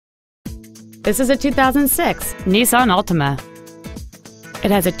This is a 2006 Nissan Altima. It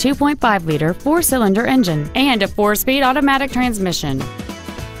has a 2.5-liter four-cylinder engine and a 4-speed automatic transmission.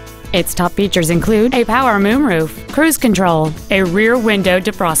 Its top features include a power moonroof, cruise control, a rear window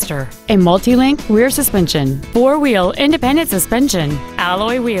defroster, a multi-link rear suspension, 4-wheel independent suspension,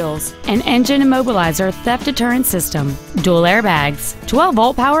 alloy wheels, an engine immobilizer theft deterrent system, dual airbags,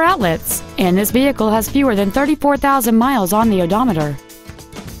 12-volt power outlets, and this vehicle has fewer than 34,000 miles on the odometer.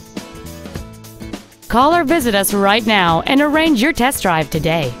 Call or visit us right now and arrange your test drive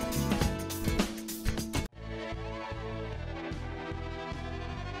today.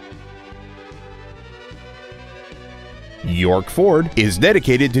 York Ford is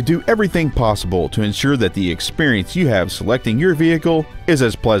dedicated to do everything possible to ensure that the experience you have selecting your vehicle is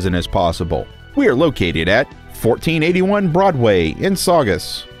as pleasant as possible. We are located at 1481 Broadway in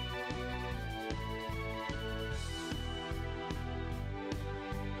Saugus.